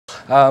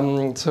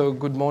So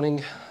good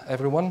morning,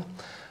 everyone.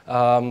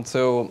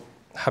 So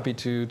happy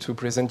to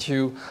present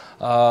you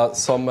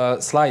some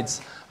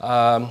slides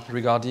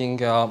regarding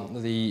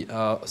the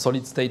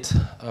solid state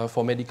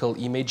for medical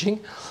imaging.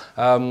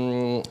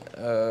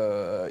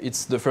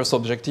 It's the first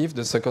objective.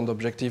 The second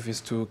objective is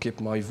to keep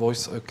my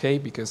voice okay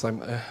because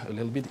I'm a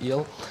little bit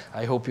ill.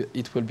 I hope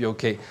it will be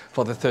okay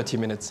for the 30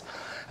 minutes.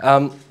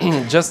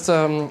 Just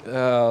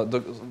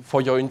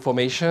for your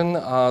information,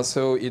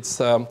 so it's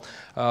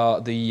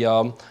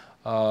the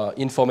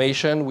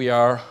information we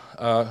are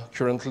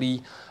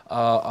currently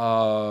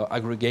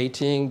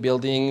aggregating,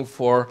 building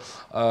for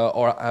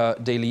our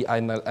daily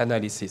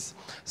analysis.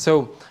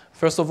 So,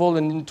 first of all,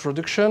 an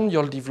introduction,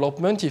 Yole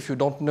Developpment. If you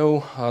don't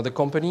know the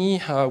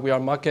company, we are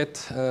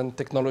market and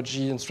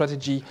technology and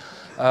strategy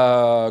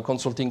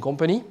consulting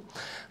company.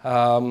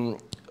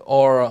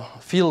 Our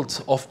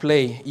field of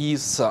play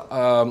is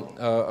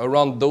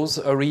around those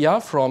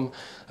areas from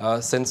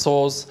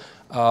sensors,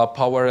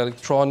 power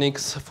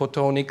electronics,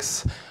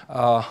 photonics,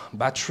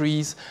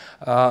 batteries,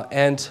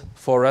 and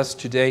for us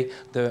today,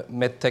 the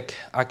medtech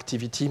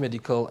activity,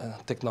 medical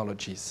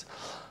technologies.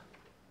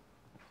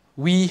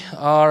 We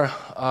are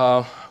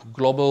a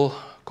global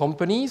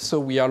company, so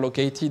we are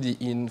located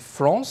in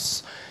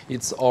France.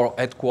 It's our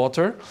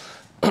headquarters.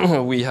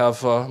 We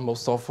have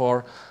most of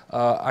our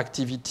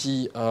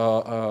activity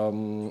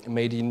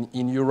made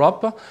in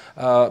Europe,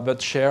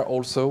 but share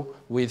also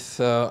with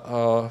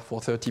for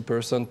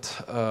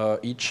 30%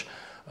 each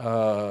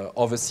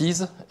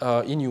overseas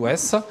in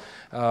US,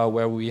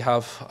 where we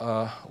have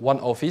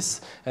one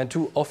office and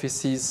two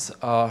offices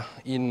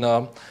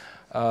in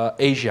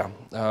Asia,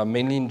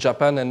 mainly in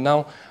Japan and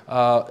now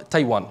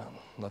Taiwan,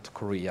 not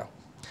Korea.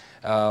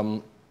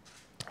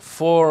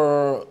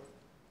 For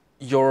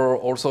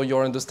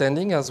your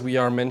understanding, as we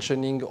are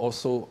mentioning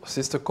also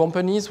sister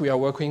companies we are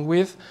working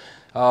with,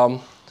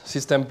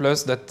 System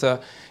Plus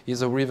that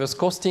is a reverse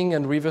costing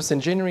and reverse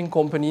engineering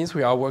companies.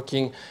 We are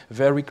working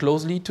very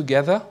closely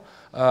together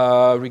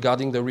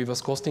regarding the reverse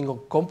costing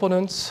of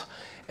components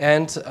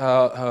and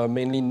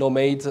mainly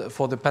Nomade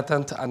for the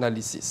patent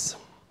analysis.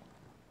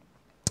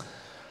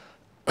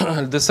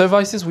 The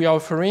services we are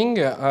offering,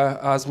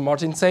 as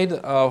Martin said,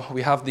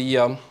 we have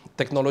the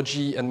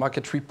technology and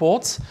market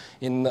reports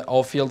in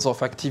our fields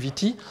of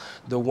activity,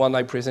 the one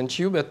I present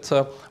you, but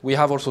we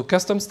have also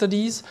custom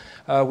studies.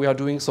 We are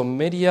doing some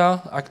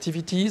media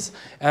activities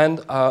and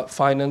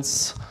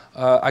finance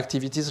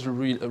activities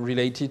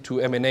related to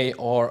M&A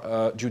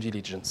or due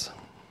diligence.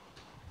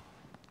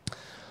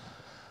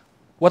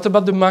 What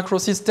about the macro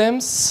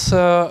systems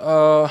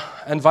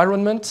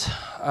environment?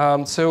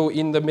 So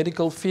in the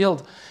medical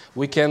field,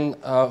 we can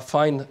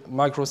find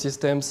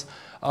microsystems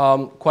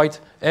quite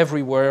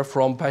everywhere,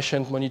 from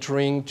patient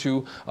monitoring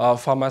to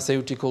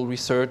pharmaceutical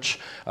research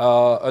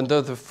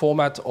under the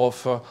format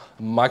of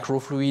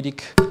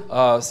microfluidic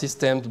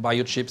systems,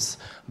 biochips,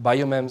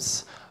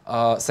 biomems,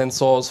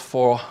 sensors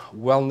for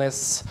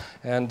wellness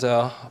and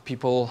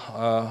people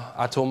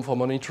at home for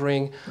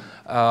monitoring,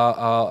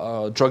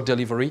 drug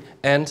delivery,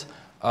 and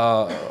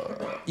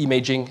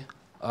imaging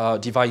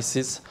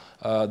devices.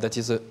 That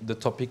is the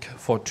topic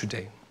for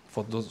today,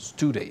 for those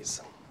 2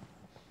 days.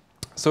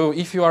 So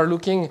if you are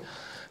looking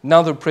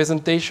now the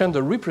representation of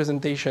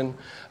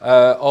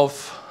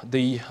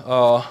the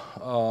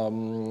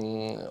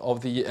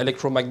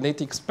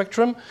electromagnetic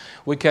spectrum,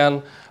 we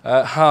can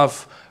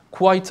have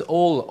quite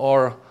all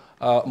our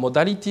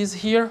modalities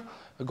here,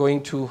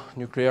 going to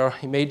nuclear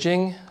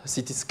imaging,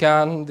 CT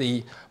scan,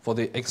 for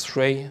the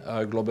X-ray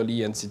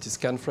globally, and CT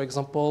scan, for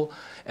example,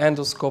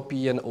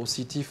 endoscopy and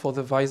OCT for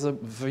the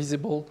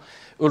visible,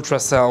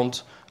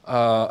 ultrasound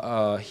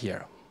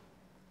here.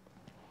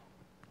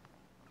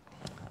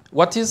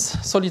 What is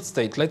solid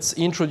state? Let's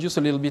introduce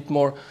a little bit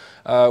more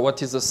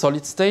what is a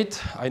solid state.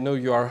 I know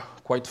you are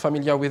quite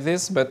familiar with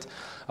this, but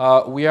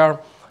we are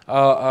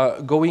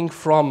going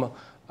from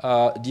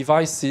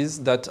devices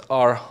that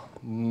are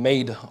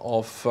made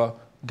of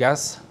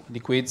gas,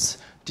 liquids,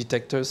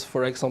 detectors,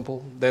 for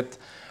example, that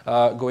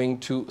going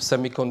to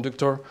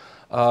semiconductor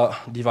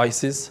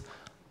devices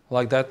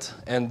like that.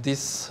 And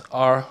these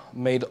are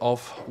made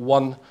of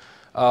one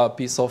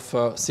piece of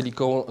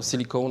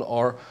silicone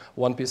or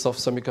one piece of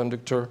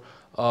semiconductor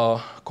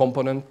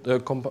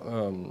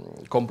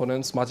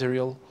components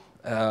material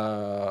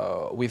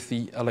with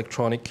the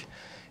electronic,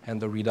 and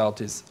the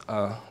readout is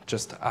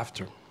just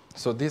after.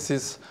 So this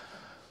is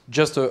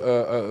just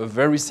a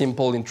very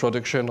simple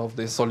introduction of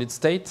the solid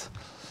state.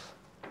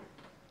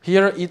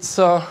 Here it's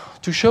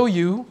to show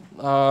you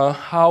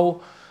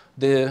how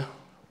the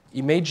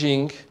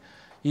imaging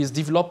is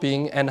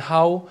developing and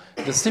how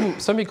the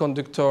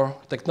semiconductor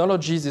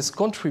technologies is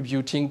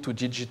contributing to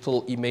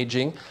digital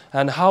imaging,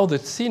 and how the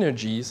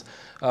synergies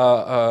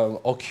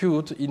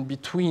occurred in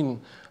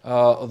between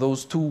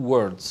those two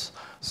worlds.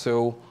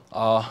 So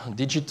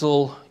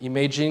digital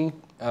imaging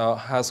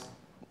has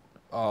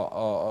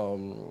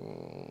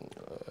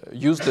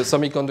used the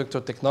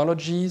semiconductor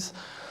technologies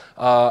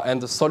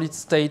and the solid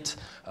state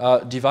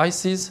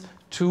devices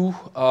to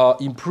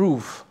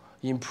improve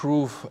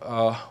improve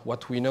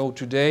what we know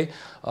today,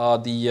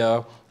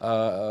 the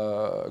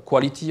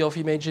quality of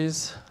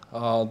images,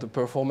 the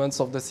performance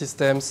of the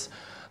systems,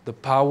 the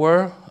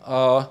power,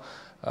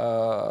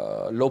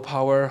 low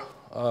power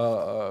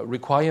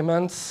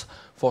requirements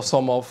for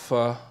some of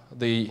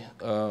the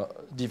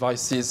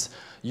devices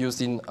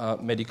used in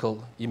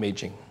medical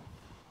imaging.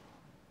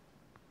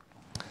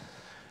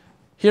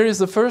 Here is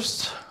the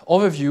first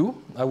overview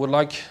I would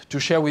like to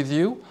share with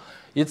you.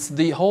 It's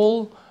the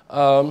whole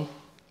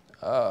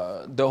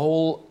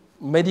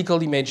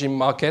medical imaging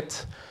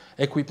market,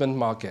 equipment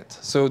market.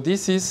 So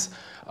this is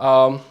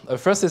a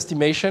first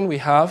estimation we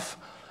have.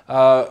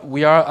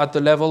 We are at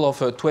the level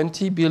of a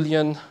 $20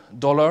 billion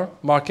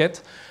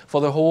market for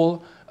the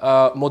whole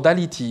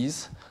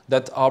modalities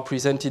that are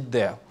presented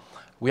there.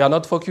 We are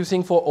not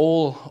focusing for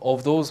all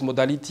of those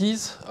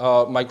modalities.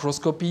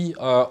 Microscopy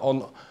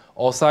on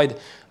our side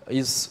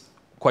is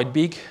quite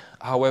big.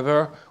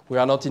 However, we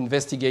are not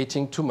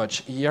investigating too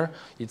much here.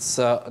 It's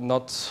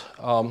not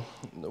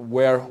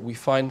where we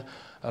find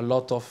a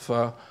lot of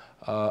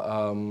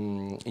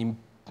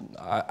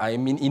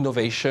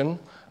innovation.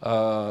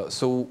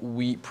 So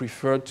we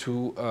prefer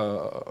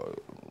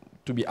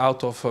to be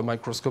out of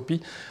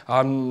microscopy.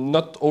 I'm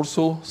not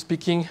also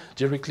speaking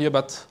directly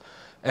about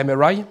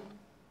MRI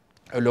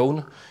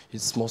alone.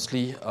 It's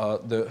mostly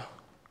the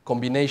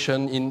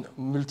combination in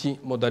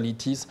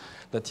multi-modalities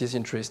that is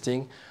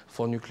interesting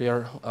for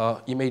nuclear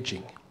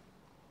imaging.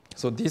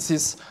 So this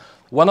is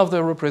one of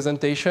the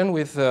representation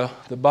with the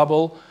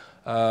bubble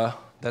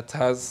that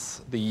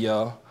has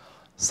the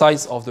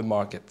size of the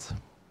market.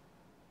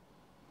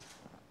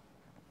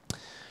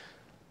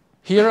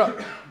 Here,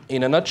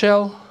 in a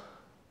nutshell,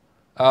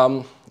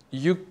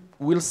 you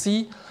will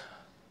see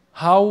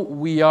how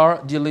we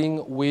are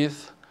dealing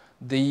with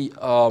the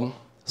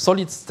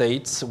solid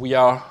states we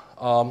are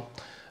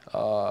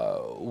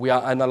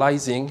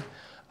analyzing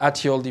at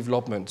Yole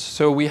Development.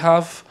 So we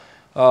have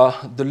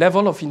the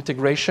level of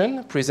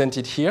integration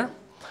presented here.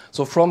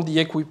 So from the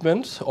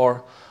equipment,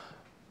 or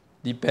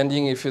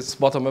depending if it's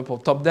bottom-up or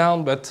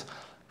top-down, but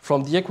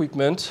from the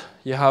equipment,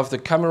 you have the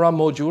camera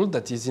module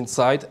that is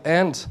inside,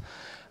 and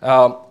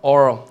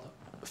our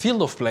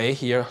field of play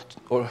here,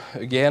 or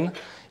again,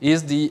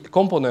 is the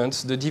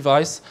component, the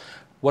device,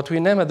 what we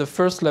name at the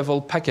first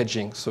level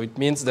packaging. So it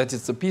means that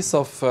it's a piece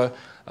of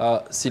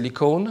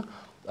silicone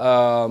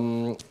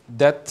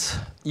that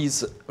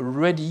is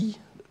ready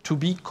to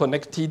be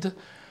connected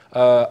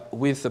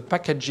with the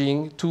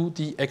packaging to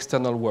the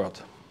external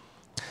world.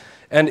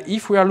 And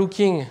if we are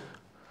looking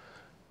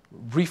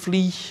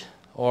briefly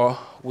or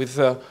with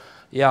a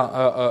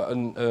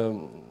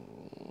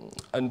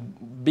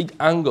big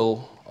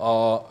angle,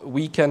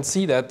 we can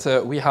see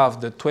that we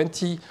have the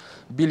 20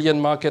 billion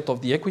market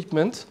of the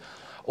equipment.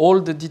 All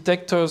the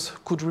detectors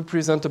could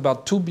represent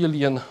about $2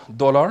 billion,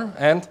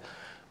 and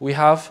we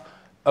have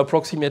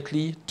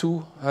approximately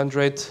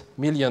 $200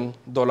 million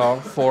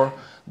for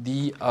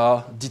the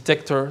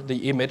detector,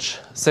 the image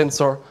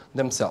sensor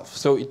themselves.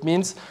 So it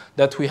means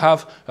that we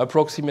have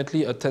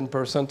approximately a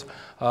 10%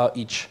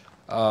 each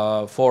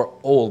for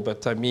all,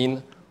 but I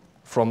mean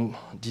from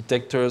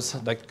detectors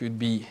that could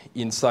be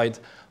inside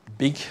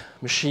big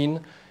machine,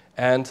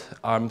 and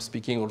I'm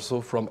speaking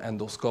also from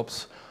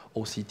endoscopes,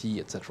 OCT,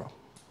 etc.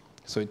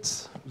 So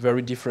it's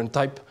very different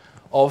type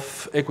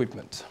of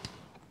equipment.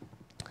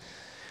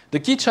 The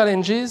key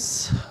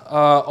challenges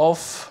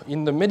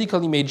in the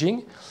medical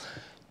imaging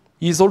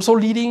is also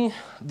leading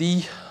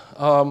the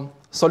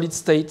solid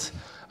state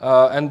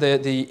and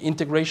the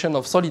integration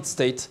of solid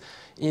state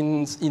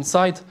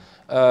inside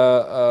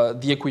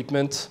the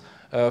equipment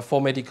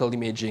for medical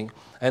imaging.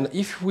 And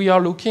if we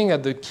are looking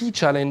at the key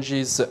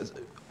challenges,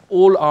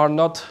 all are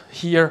not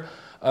here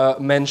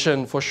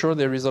mentioned. For sure,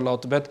 there is a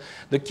lot, but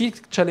the key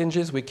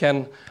challenges we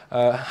can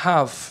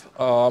have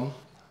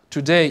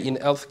today in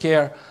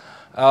healthcare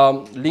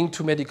linked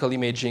to medical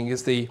imaging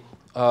is the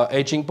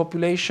aging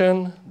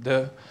population,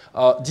 the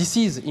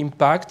disease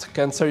impact,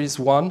 cancer is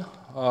one,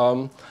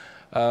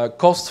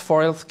 cost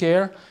for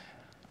healthcare,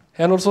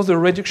 and also the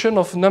reduction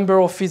of number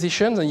of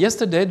physicians. And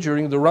yesterday,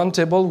 during the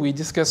roundtable, we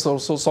discussed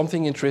also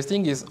something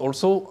interesting is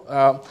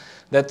also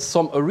that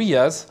some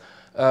areas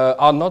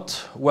are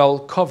not well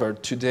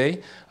covered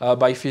today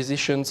by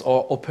physicians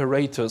or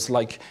operators,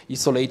 like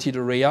isolated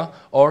area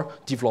or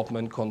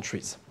development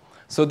countries.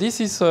 So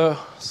this is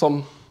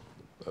some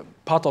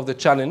part of the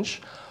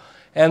challenge.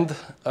 And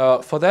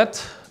for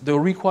that, the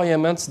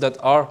requirements that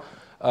are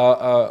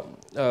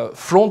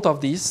front of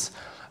this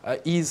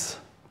is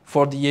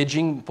for the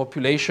aging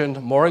population,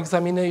 more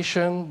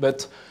examination,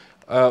 but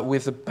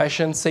with the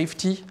patient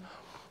safety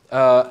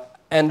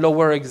and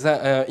lower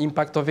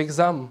impact of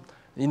exam.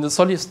 In the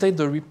solid state,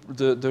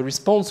 the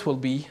response will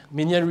be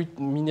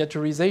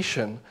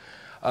miniaturization,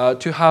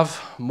 to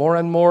have more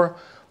and more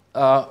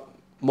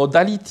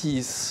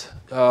modalities.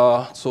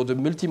 So the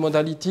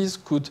multimodalities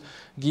could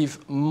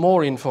give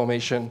more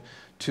information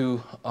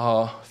to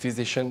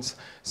physicians.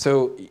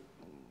 So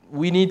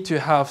we need to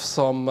have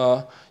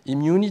some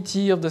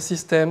immunity of the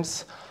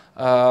systems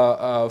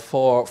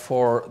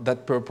for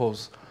that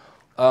purpose.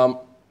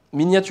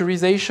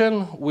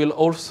 Miniaturization will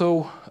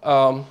also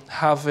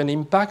have an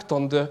impact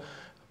on the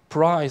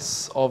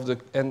price of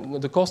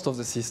and the cost of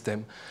the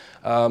system.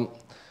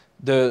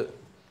 The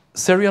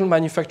serial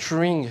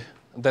manufacturing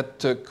that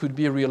could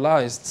be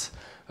realized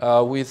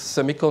with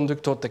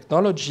semiconductor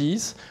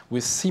technologies,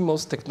 with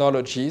CMOS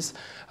technologies,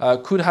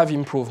 could have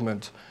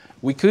improvement.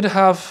 We could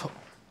have,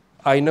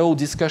 I know,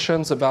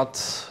 discussions about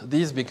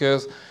this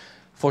because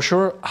for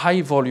sure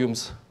high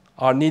volumes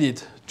are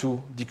needed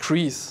to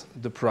decrease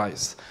the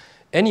price.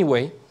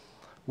 Anyway,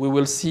 we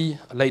will see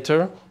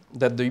later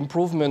that the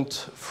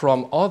improvement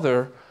from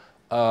other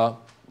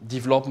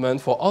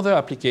development for other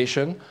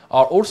applications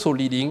are also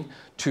leading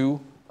to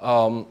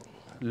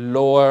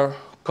lower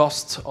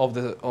cost of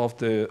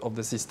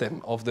the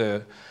system, of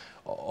the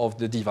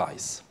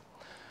device.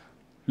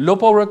 Low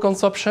power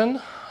consumption,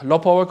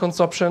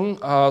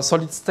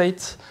 solid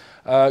state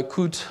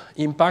could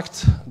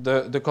impact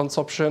the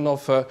consumption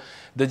of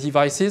the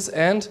devices,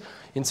 and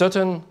in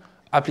certain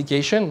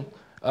application,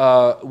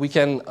 we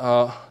can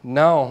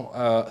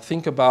now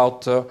think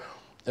about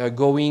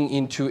going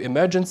into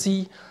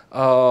emergency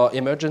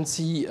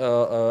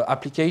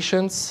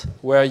applications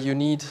where you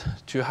need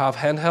to have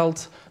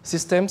handheld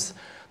systems.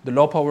 The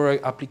low power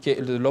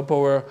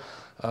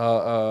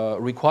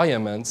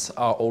requirements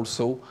are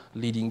also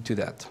leading to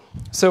that.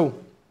 So,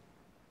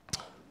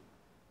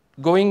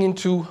 going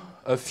into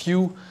a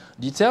few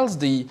details,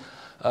 the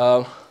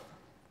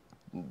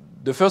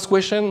first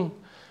question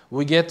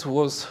we get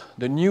was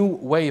the new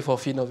wave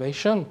of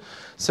innovation.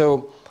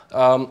 So,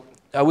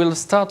 I will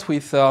start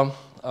with the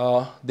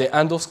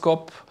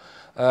endoscope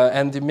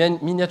and the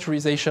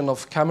miniaturization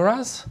of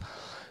cameras.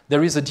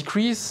 There is a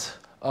decrease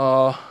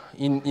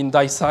in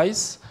die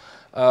size.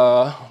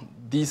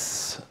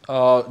 This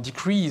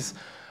decrease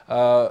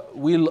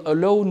will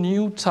allow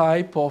new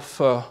type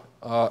of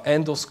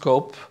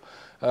endoscope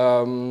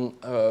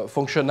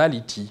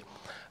functionality.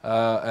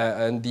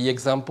 And the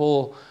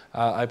example,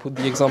 I put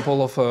the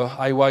example of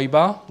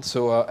IYBA,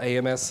 so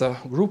AMS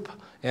group.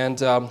 And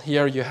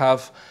here you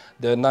have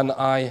the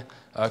non-eye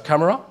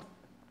camera.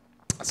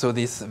 So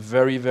this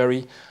very,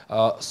 very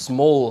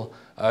small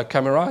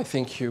camera, I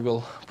think you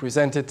will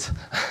present it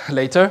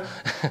later.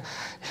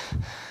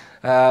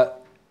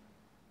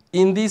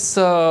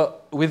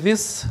 With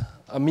this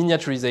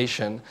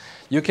miniaturization,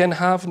 you can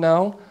have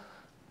now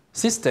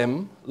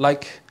system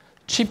like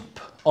chip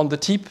on the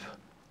tip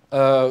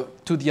to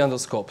the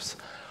endoscopes.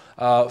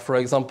 For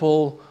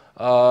example,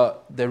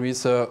 there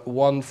is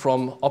one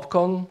from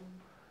Opcon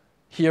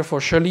here for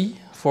Yole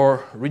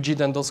for rigid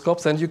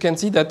endoscopes, and you can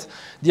see that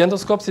the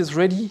endoscopes is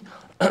ready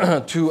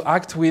to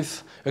act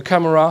with a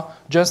camera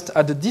just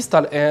at the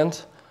distal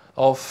end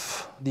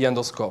of the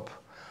endoscope.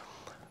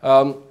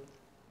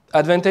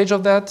 Advantage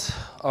of that,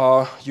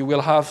 you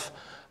will have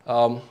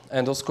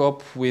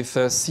endoscope with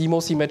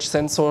CMOS image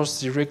sensors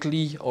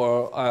directly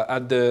or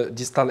at the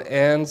distal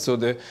end, so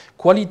the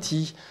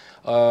quality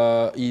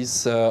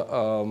is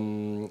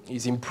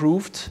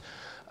improved.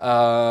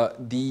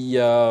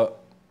 The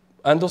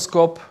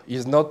endoscope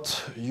is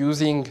not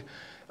using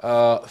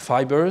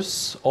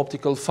fibers,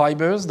 optical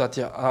fibers that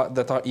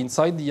are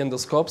inside the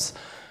endoscopes.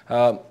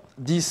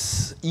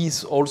 This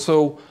is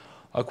also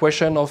a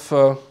question of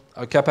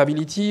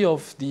capability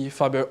of the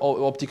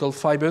optical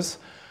fibers,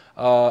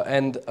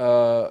 and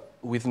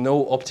with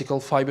no optical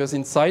fibers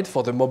inside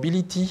for the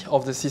mobility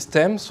of the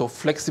system. So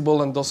flexible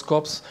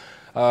endoscopes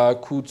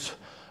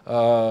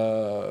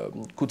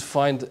could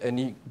find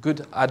any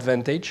good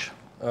advantage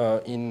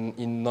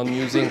in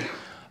non-using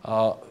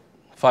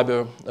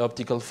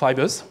optical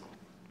fibers,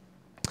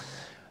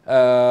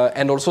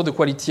 and also the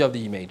quality of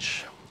the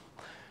image.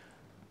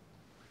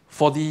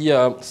 For the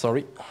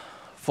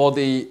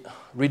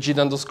rigid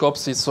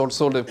endoscopes, it's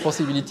also the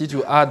possibility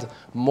to add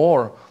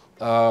more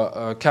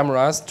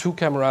cameras, 2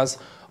 cameras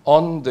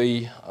on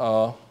the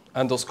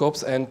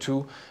endoscopes, and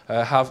to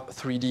have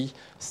 3D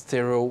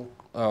stereo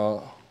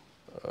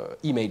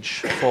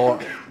image for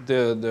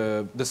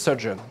the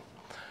surgeon.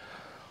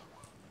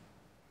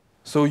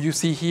 So you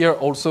see here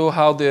also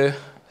how the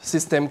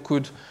system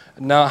could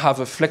now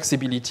have a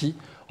flexibility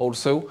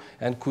also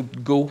and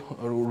could go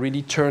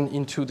really turn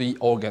into the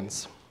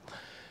organs.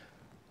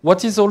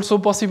 What is also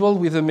possible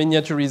with the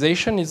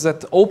miniaturization is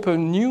that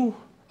open new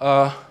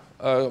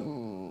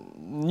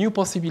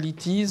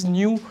possibilities,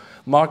 new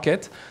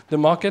market, the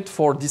market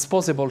for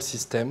disposable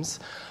systems.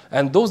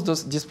 And those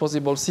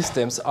disposable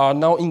systems are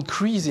now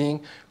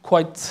increasing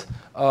quite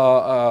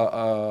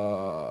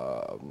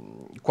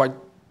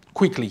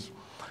quickly.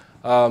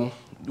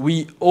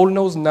 We all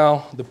know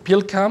now the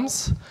pill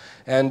cams,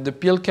 and the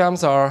pill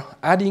cams are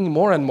adding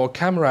more and more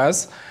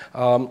cameras.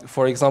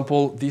 For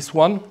example, this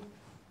one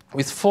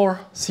with 4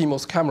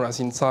 CMOS cameras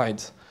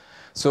inside.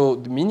 So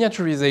the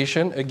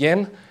miniaturization,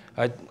 again,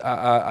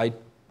 I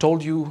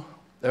told you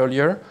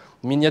earlier,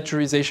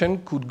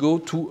 miniaturization could go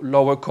to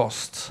lower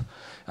costs.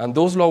 And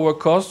those lower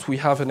costs, we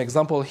have an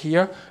example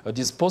here, a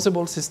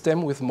disposable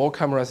system with more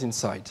cameras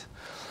inside.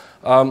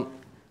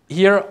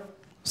 Here,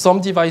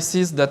 some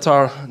devices that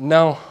are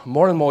now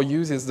more and more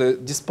used is the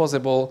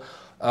disposable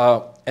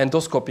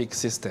endoscopic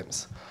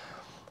systems.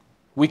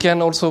 We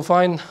can also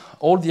find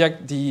all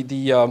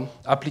the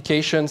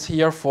applications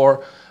here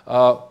for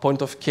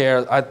point of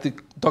care at the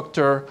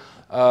doctor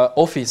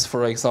office,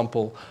 for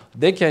example.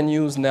 They can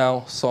use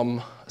now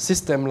some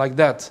system like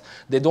that.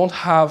 They don't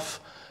have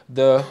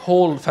the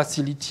whole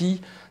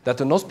facility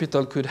that an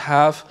hospital could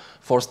have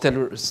for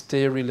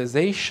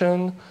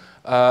sterilization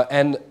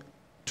and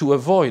to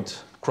avoid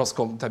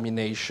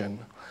cross-contamination.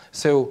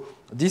 So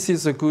this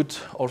is a good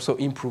also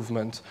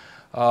improvement.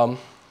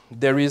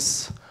 There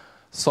is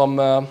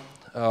some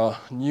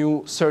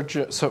new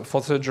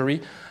for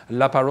surgery,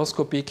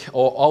 laparoscopic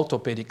or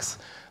orthopedics,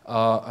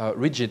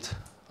 rigid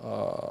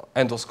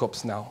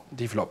endoscopes now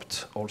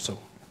developed also.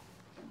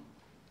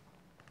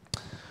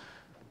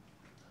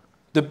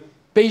 The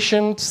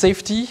patient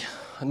safety,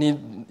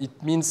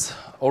 it means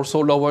also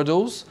lower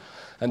dose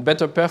and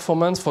better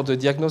performance for the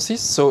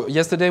diagnosis. So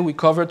yesterday we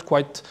covered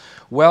quite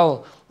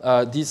well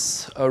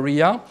this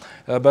area,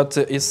 but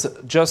it's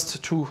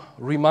just to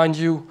remind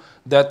you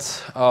that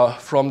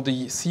from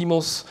the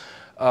CMOS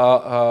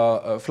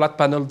flat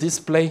panel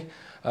display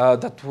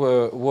that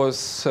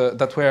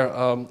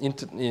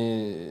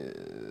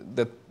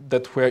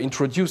were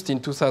introduced in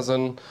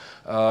 2000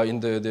 in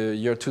the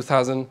year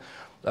 2000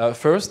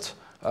 first.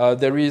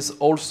 There is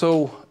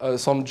also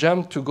some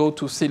jump to go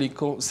to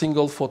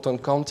single photon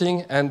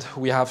counting, and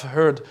we have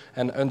heard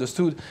and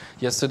understood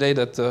yesterday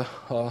that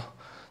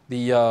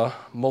the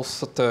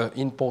most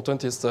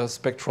important is the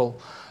spectral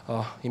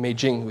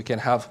imaging we can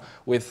have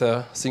with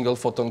single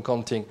photon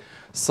counting.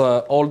 So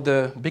all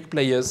the big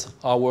players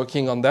are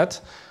working on that,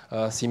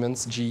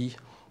 Siemens, GE,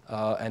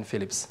 and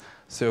Philips.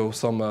 So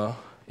some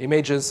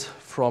images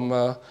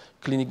from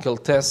clinical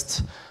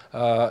tests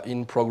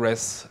in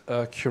progress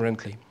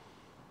currently.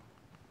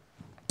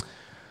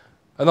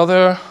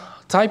 Another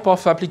type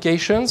of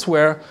applications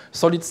where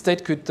solid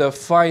state could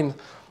find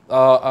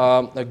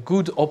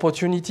good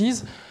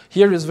opportunities.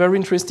 Here is very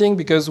interesting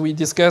because we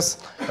discuss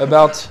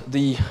about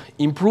the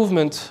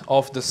improvement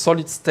of the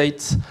solid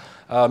state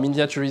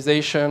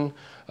miniaturization,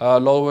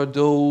 lower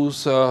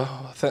dose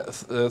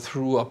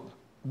through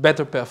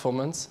better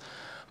performance.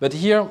 But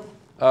here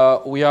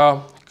we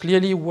are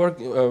clearly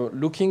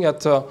looking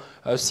at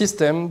a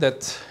system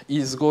that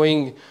is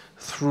going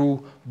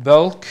through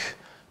bulk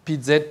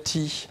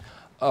PZT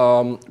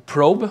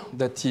probe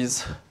that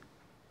is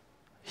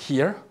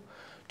here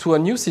to a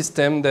new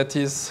system that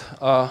is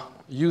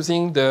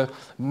using the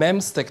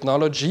MEMS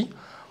technology.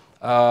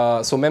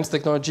 So MEMS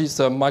technology is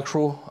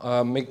micro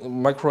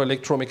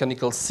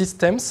electromechanical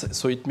systems,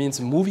 so it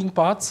means moving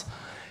parts,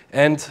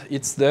 and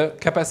it's the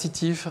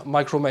capacitive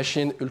micro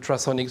machine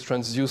ultrasonic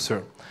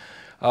transducer.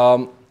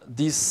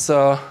 This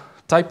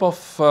type of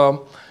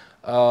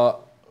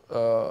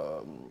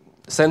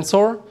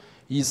sensor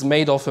is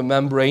made of a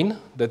membrane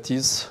that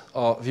is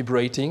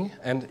vibrating,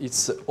 and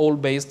it's all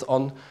based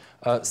on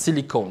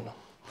silicone.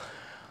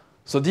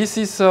 So this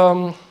is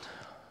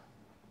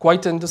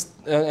quite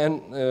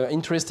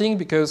interesting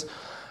because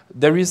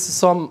there is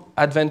some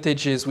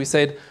advantages. We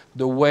said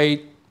the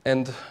weight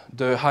and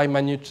the high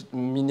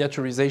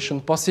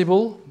miniaturization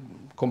possible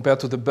compared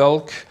to the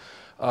bulk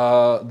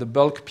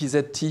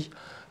PZT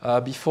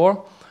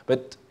before.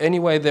 But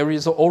anyway, there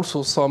is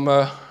also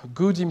some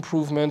good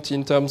improvement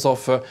in terms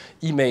of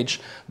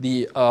image.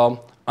 The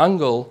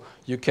angle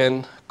you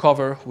can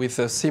cover with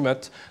a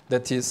CMOS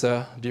that is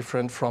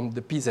different from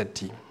the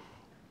PZT.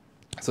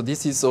 So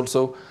this is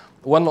also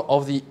one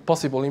of the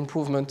possible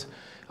improvement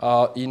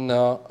in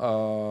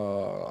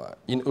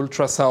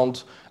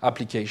ultrasound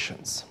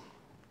applications.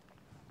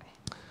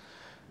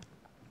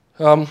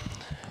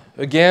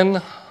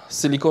 Again,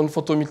 silicon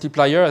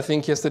photomultiplier. I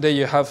think yesterday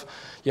you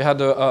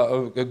had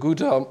a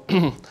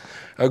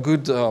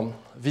good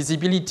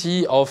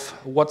visibility of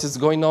what is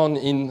going on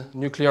in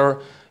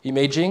nuclear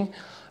imaging.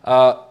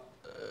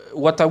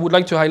 What I would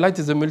like to highlight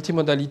is the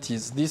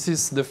multimodalities. This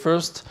is the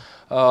first.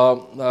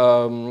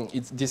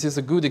 This is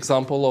a good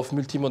example of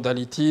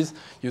multimodalities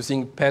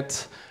using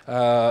PET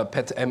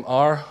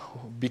MR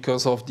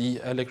because of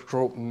the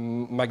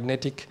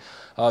electromagnetic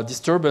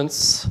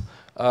disturbance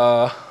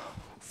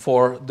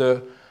for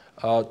the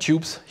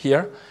tubes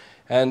here,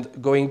 and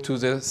going to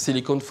the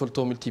silicon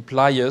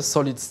photomultipliers,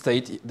 solid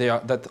state,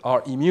 that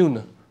are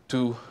immune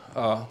to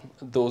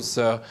those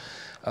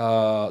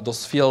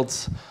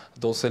fields,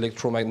 those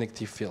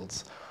electromagnetic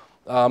fields.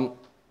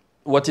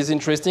 What is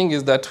interesting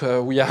is that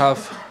we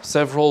have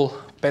several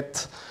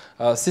PET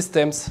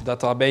systems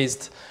that are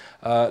based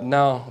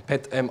now,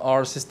 PET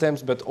MR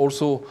systems, but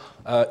also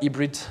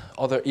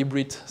other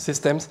hybrid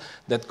systems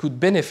that could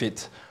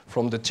benefit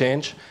from the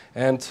change,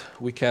 and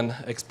we can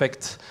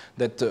expect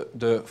that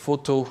the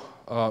photo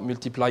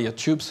multiplier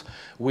tubes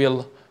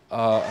will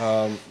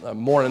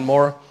more and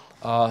more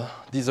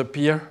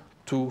disappear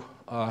to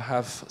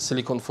have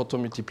silicon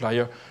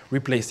photomultiplier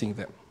replacing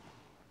them.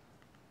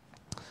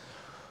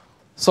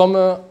 Some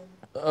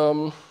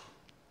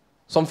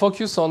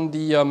focus on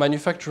the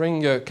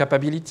manufacturing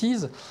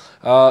capabilities.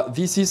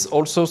 This is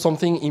also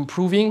something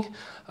improving.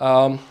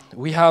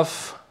 We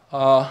have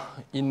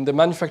in the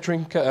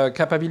manufacturing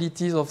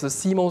capabilities of the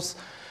CMOS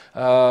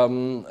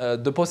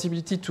the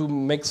possibility to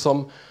make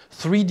some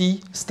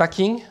 3D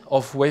stacking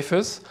of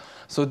wafers.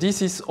 So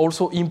this is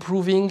also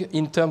improving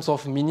in terms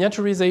of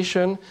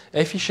miniaturization,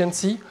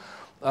 efficiency.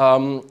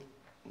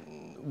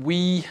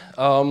 We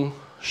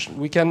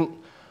can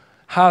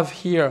have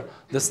here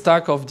the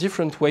stack of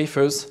different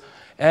wafers,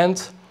 and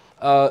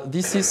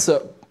this is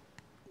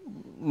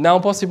now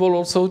possible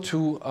also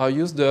to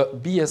use the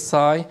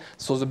BSI,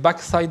 so the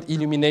backside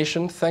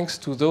illumination, thanks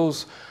to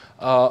those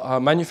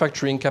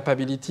manufacturing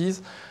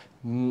capabilities.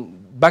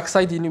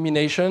 Backside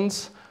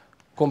illuminations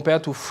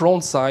compared to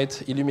front side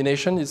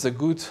illumination is a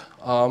good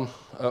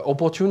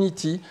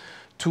opportunity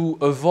to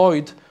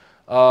avoid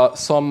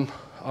some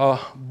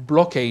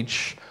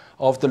blockage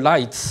of the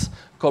lights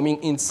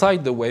coming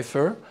inside the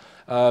wafer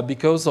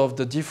because of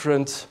the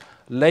different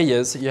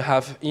layers you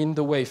have in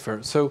the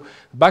wafer. So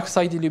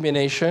backside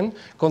illumination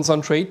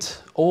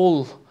concentrate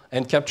all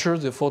and capture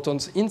the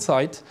photons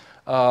inside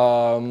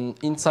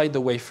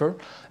the wafer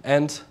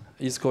and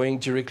is going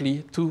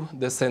directly to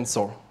the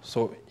sensor,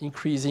 so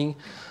increasing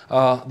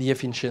the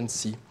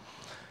efficiency.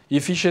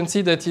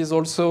 Efficiency that is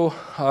also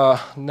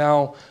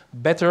now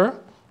better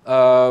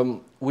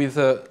with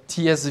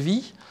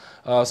TSV,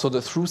 so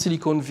the through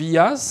silicon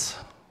vias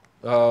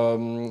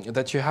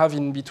that you have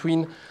in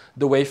between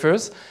the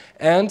wafers,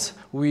 and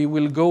we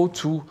will go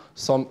to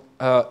some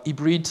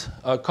hybrid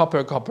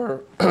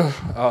copper-copper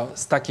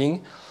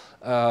stacking,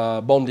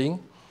 bonding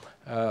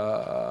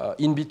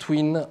in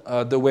between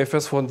the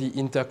wafers for the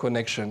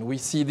interconnection. We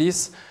see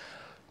this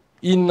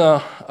in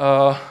the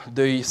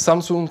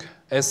Samsung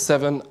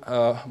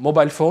S7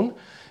 mobile phone,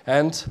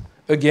 and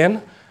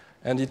again,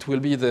 and it will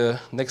be the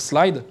next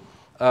slide,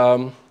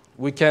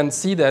 we can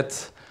see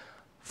that,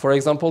 for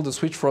example, the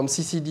switch from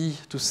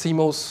CCD to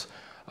CMOS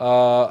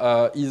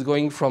is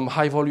going from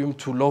high volume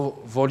to low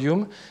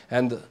volume,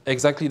 and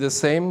exactly the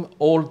same,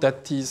 all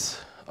that is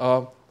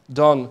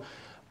done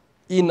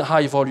in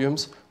high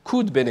volumes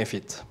could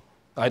benefit.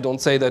 I don't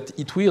say that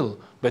it will,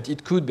 but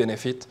it could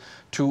benefit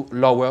to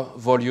lower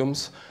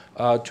volumes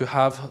to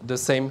have the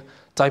same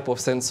type of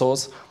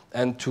sensors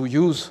and to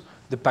use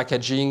the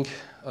packaging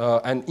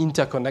and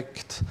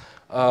interconnect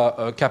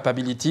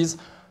capabilities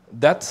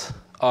that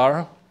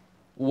are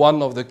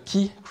one of the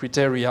key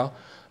criteria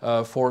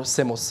for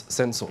CMOS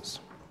sensors.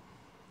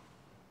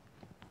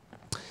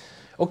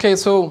 Okay,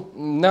 so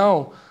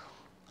now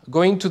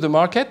going to the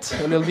market,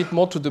 a little bit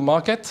more to the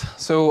market.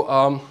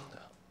 So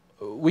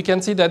we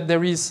can see that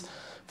there is,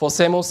 for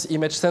CMOS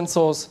image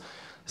sensors,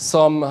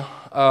 some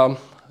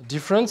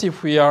difference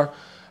if we are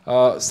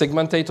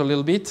segmentate a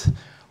little bit.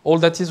 All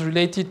that is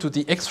related to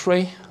the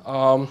X-ray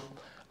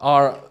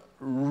are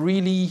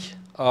really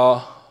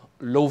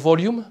low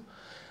volume,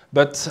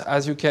 but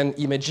as you can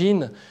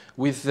imagine,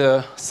 with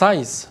the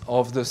size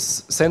of the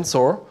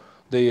sensor,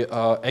 the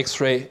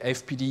X-ray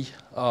FPD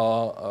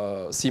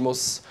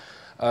CMOS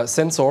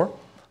sensor,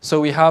 so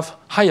we have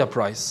higher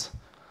price,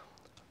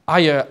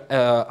 higher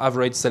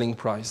average selling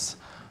price.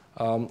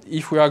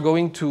 If we are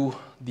going to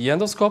the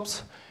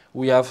endoscopes,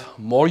 we have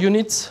more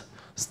units,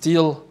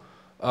 still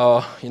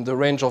in the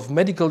range of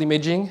medical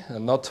imaging,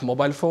 and not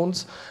mobile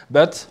phones,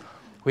 but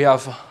we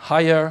have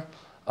higher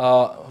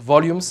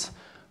volumes,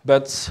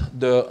 but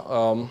the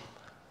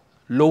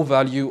low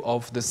value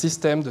of the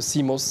system, the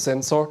CMOS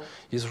sensor,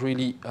 is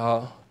really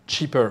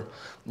cheaper,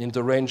 in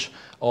the range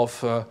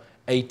of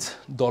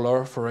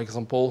 $8, for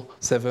example,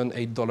 $7,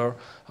 $8,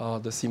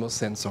 the CMOS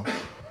sensor.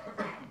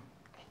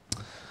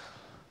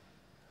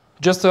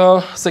 Just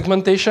a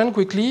segmentation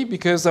quickly,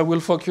 because I will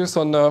focus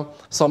on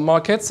some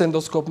markets,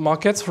 endoscope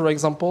markets, for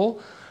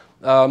example.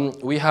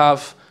 We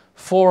have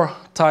 4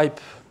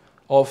 types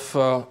of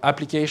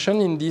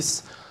application in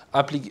this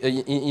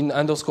in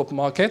endoscope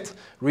market: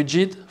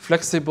 rigid,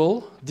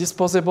 flexible,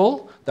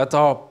 disposable, that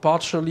are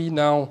partially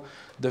now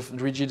the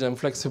rigid and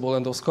flexible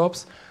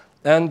endoscopes,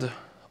 and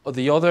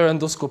the other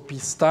endoscopy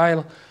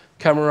style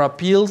camera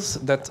peels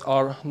that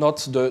are not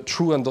the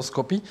true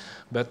endoscopy,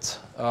 but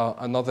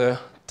another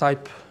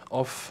type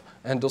of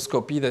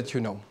endoscopy that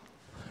you know.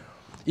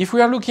 If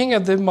we are looking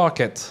at the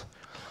market,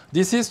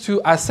 this is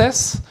to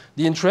assess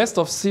the interest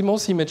of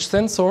CMOS image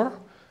sensor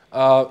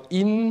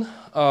in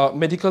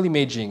medical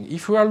imaging.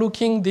 If we are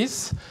looking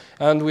this,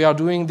 and we are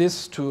doing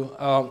this to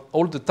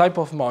all the type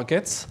of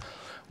markets,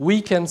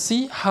 we can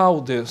see how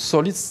the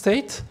solid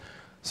state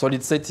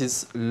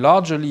is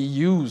largely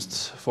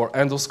used for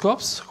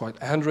endoscopes, quite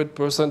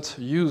 100%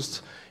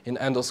 used in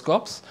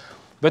endoscopes,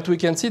 but we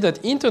can see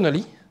that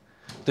internally,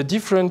 the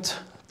different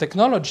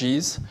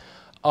technologies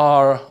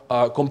are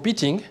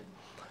competing.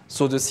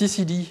 So the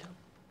CCD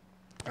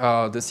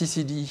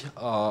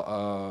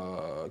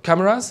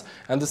cameras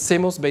and the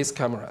CMOS-based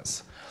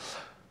cameras.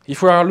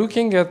 If we are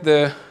looking at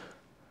the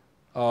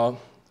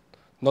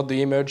not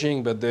the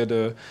emerging, but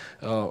the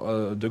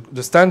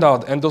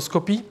standard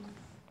endoscopy,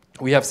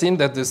 we have seen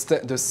that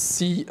the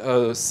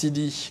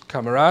CD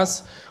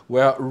cameras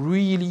were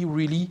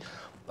really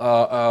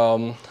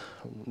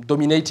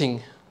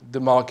dominating the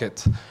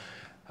market.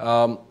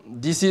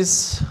 This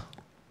is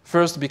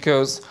First,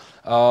 because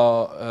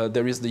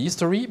there is the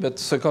history, but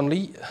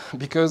secondly,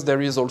 because there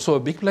is also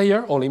a big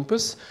player,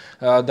 Olympus,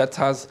 that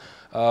has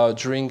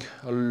during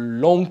a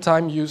long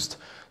time used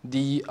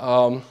the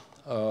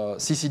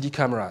CCD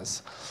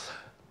cameras.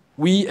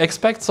 We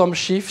expect some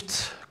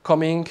shift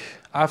coming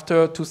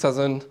after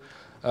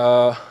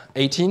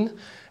 2018,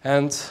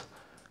 and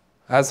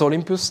as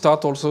Olympus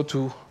start also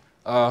to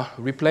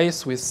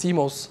replace with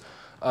CMOS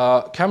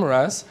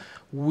cameras,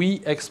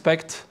 we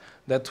expect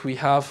that we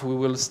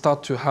will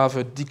start to have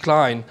a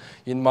decline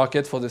in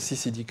market for the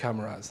CCD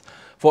cameras.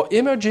 For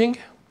emerging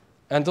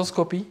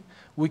endoscopy,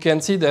 we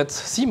can see that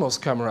CMOS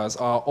cameras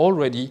are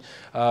already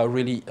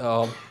really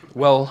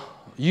well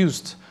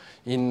used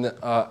in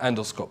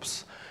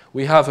endoscopes.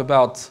 We have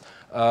about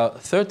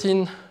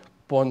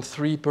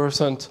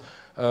 13.3%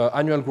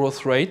 annual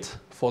growth rate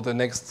for the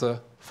next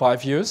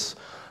 5 years,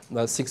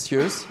 6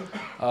 years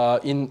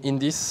in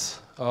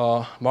this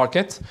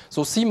market.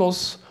 So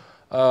CMOS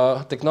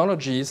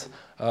technologies,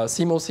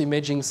 CMOS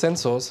imaging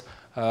sensors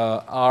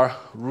are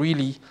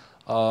really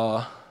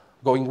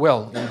going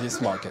well in this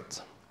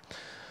market.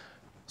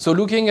 So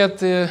looking at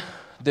the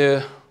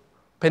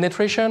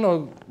penetration,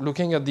 or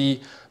looking at the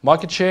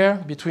market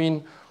share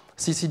between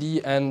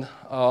CCD and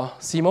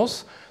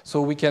CMOS,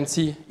 so we can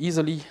see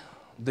easily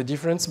the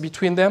difference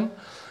between them.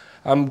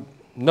 I'm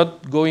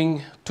not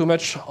going too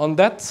much on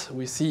that.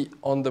 We see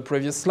on the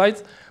previous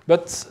slide,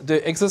 but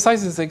the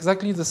exercise is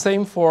exactly the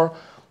same for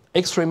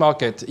X-ray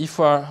market. If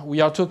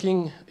we are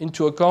taking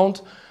into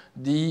account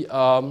the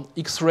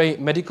X-ray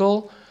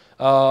medical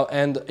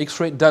and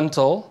X-ray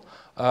dental,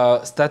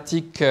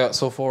 static,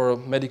 so for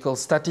medical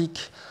static,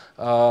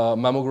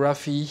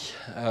 mammography,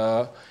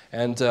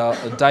 and a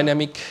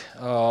dynamic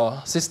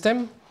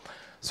system.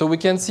 So we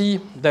can see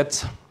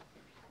that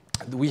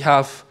we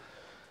have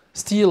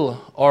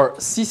still our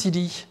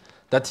CCD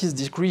that is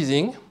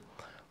decreasing,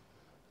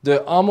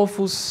 the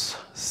amorphous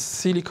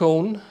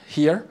silicone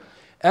here,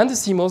 and the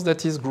CMOS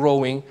that is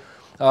growing.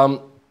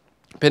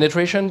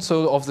 Penetration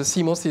of the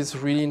CMOS is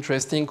really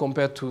interesting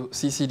compared to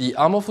CCD.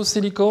 Amorphous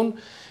silicone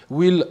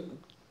will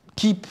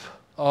keep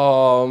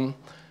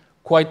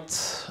quite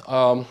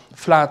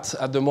flat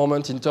at the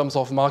moment in terms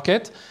of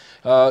market,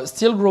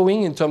 still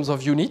growing in terms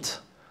of unit,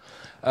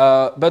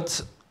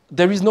 but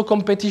there is no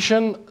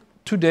competition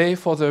today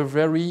for the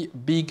very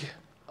big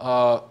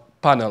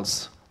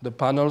panels. The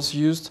panels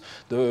used,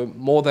 the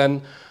more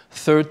than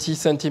 30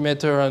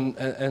 centimeter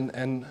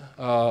and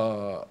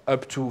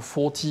up to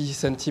 40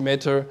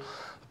 centimeter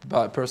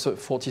per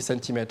 40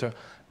 centimeter.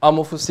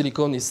 Amorphous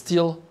silicone is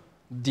still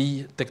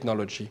the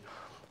technology.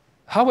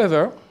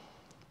 However,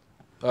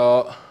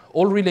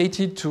 all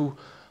related to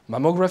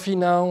mammography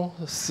now,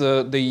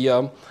 so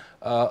the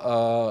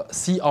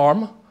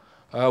C-arm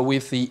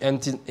with the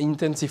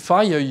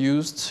intensifier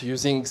used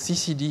using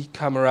CCD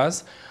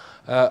cameras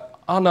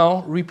are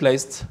now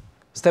replaced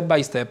step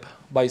by step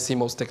by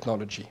CMOS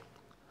technology.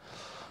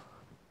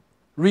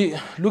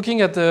 Looking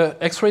at the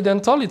X-ray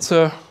dental, it's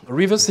a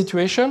reverse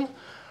situation.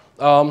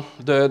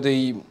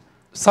 The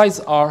size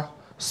are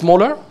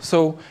smaller,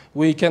 so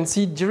we can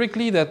see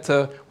directly that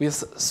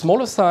with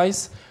smaller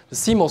size, the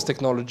CMOS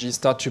technology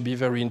start to be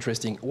very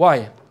interesting.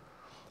 Why?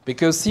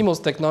 Because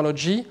CMOS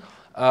technology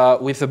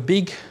with a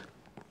big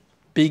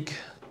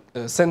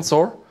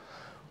sensor,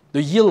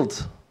 the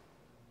yield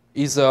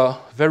is a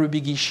very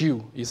big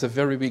issue, is a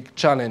very big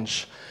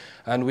challenge,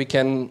 and we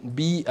can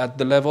be at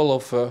the level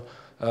of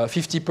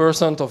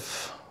 50%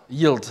 of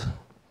yield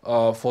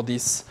for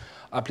this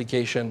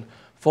application.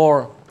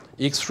 For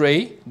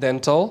X-ray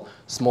dental,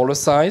 smaller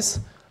size,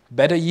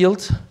 better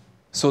yield,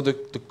 so the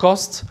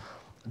cost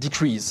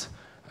decrease.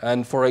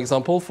 And for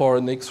example, for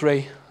an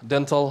X-ray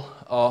dental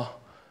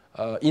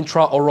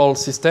intraoral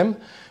system,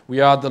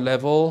 we are at the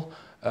level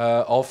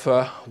of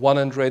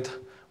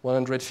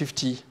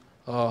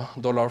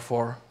 $150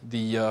 for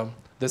the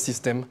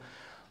system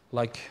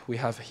like we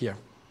have here.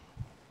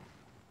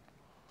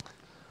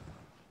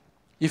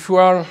 If we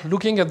are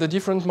looking at the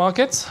different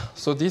markets,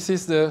 so this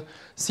is the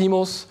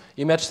CMOS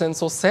image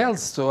sensor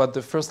sales, so at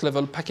the first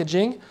level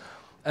packaging,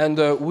 and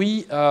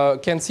we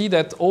can see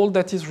that all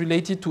that is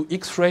related to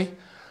X-ray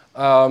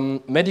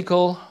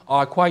medical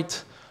are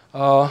quite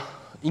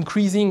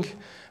increasing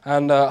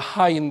and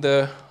high in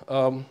the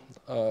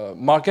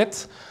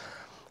market,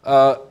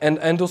 and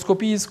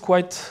endoscopy is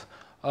quite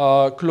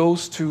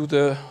close to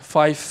the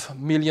 $5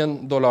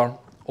 million,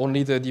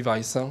 only the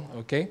device,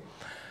 okay?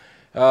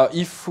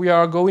 If we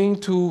are going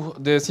to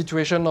the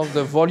situation of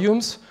the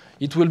volumes,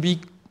 it will be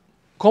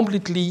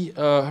completely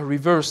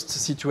reversed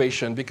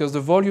situation, because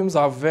the volumes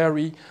are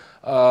very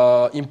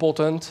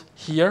important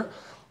here,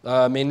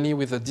 mainly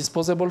with the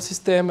disposable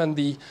system and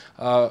the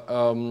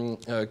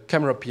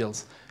camera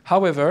peels.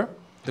 However,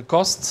 the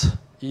cost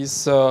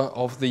is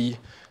of the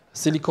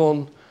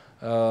silicone,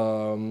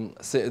 the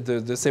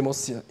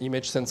CMOS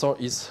image sensor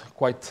is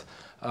quite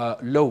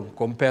low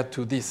compared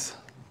to this.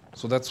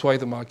 So that's why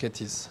the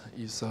market is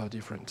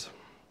different.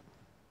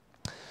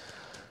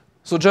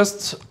 So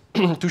just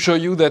to show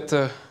you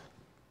that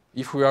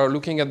if we are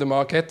looking at the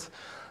market,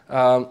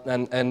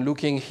 And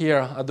looking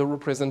here at the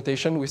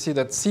representation, we see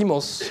that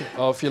CMOS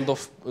field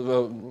of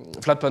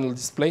flat panel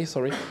display,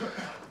 sorry,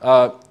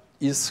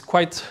 is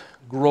quite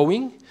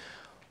growing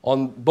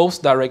on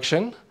both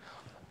directions.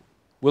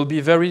 Will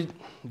be very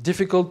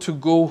difficult to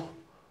go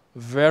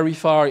very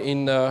far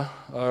in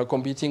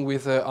competing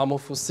with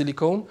amorphous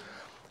silicone.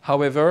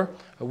 However,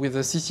 with the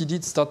CCD,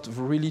 it starts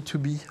really to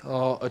be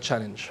a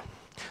challenge.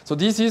 So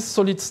this is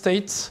solid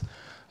state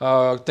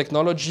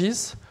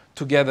technologies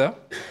together,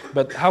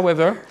 but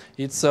however,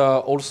 it's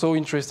also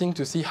interesting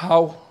to see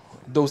how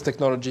those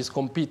technologies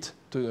compete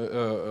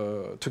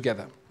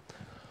together.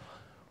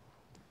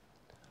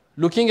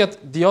 Looking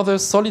at the other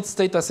solid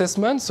state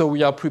assessment, so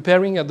we are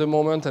preparing at the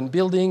moment and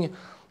building,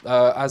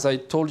 as I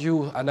told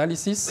you,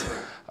 analysis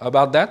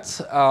about that,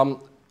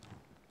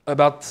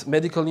 about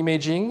medical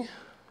imaging,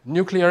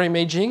 nuclear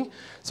imaging.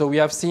 So we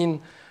have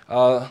seen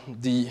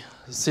the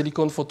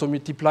silicon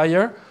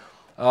photomultiplier.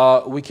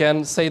 We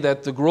can say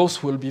that the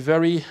growth will be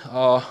very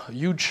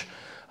huge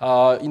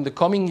in the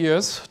coming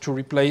years to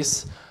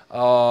replace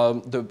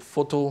the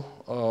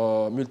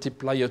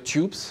photomultiplier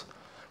tubes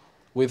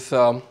with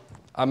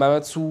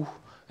Hamamatsu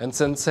and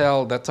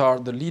Sensel that are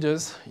the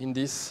leaders in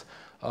this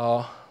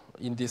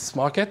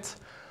market.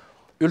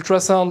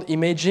 Ultrasound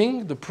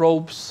imaging, the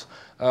probes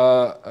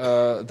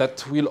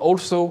that will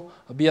also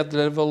be at the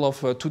level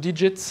of 2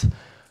 digits,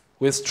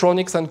 with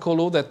Tronics and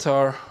Colo that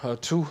are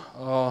two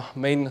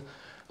main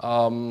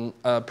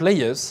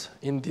players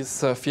in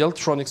this field.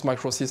 Tronics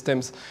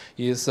Microsystems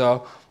is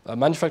a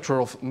manufacturer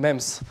of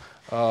MEMS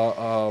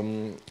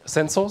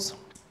sensors.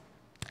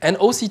 And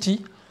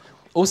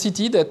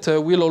OCT that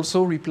will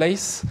also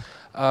replace,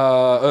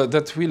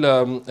 that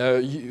will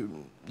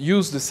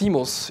use the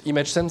CMOS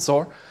image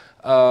sensor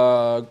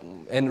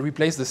and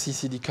replace the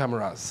CCD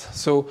cameras.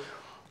 So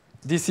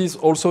this is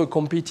also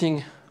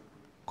competing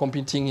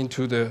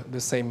into the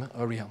same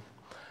area.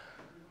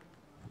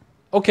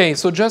 Okay,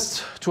 so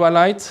just to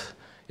highlight,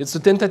 it's a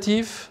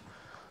tentative,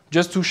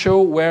 just to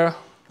show where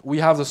we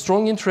have a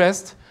strong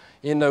interest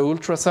in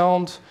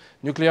ultrasound,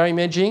 nuclear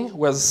imaging,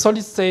 where the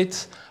solid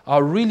states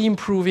are really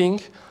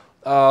improving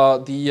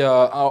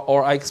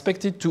or are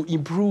expected to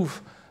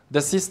improve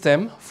the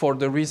system for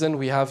the reason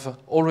we have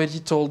already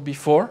told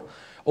before.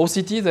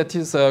 OCT that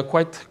is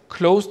quite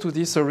close to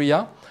this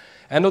area,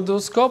 and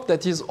endoscope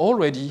that is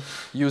already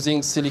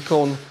using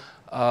silicone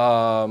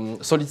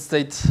solid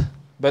state,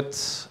 but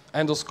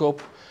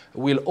endoscope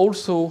will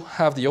also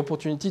have the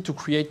opportunity to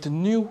create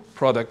new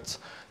products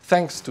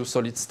thanks to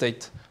solid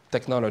state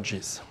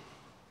technologies.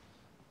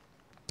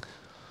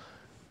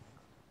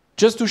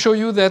 Just to show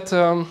you that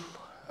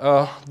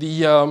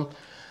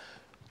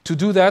to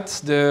do that,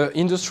 the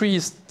industry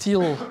is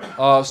still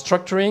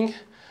structuring,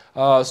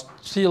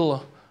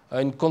 still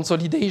in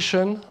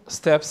consolidation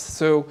steps.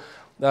 So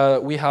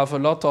we have a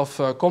lot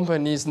of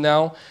companies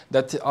now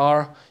that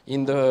are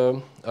in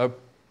the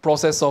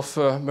process of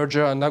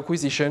merger and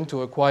acquisition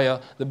to acquire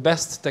the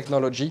best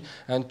technology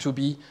and to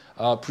be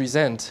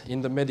present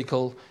in the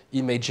medical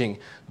imaging.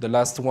 The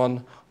last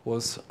one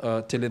was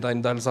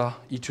Teledyne DALSA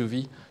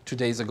E2V 2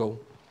 days ago.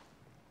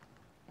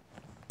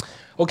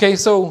 Okay,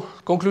 so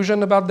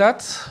conclusion about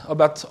that,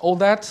 about all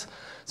that.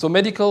 So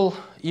medical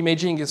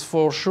imaging is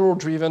for sure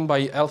driven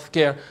by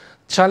healthcare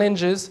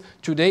challenges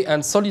today,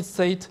 and solid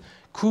state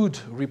could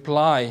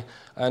reply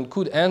and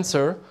could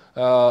answer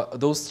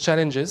those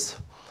challenges.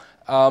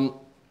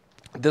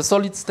 The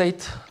solid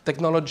state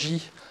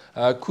technology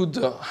could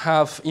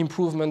have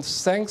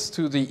improvements thanks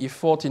to the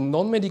effort in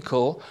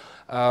non-medical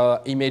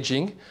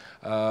imaging.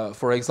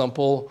 For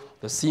example,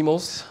 the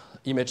CMOS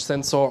image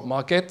sensor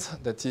market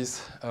that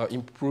is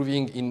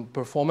improving in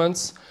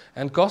performance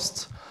and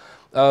cost.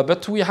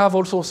 But we have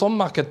also some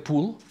market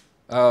pool.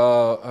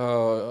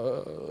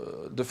 The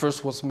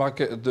first was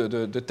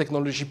the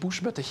technology push,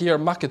 but here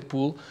market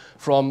pool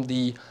from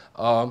the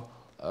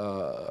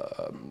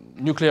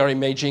nuclear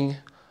imaging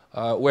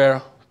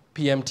where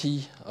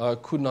PMT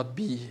could not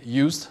be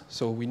used,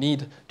 so we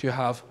need to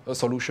have a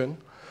solution.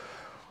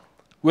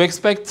 We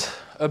expect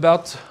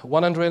about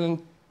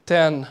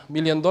 $110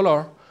 million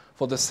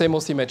for the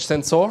CMOS image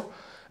sensor.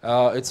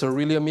 It's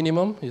really a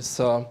minimum. It's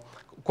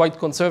quite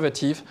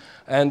conservative,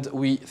 and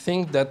we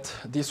think that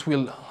this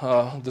will,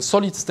 the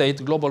solid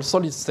state, global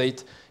solid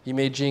state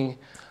imaging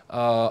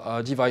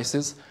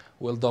devices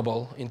will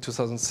double in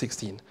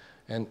 2016,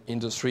 and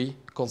industry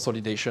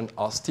consolidation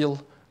are still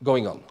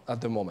going on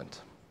at the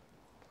moment.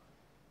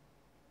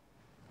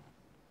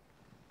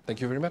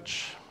 Thank you very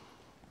much.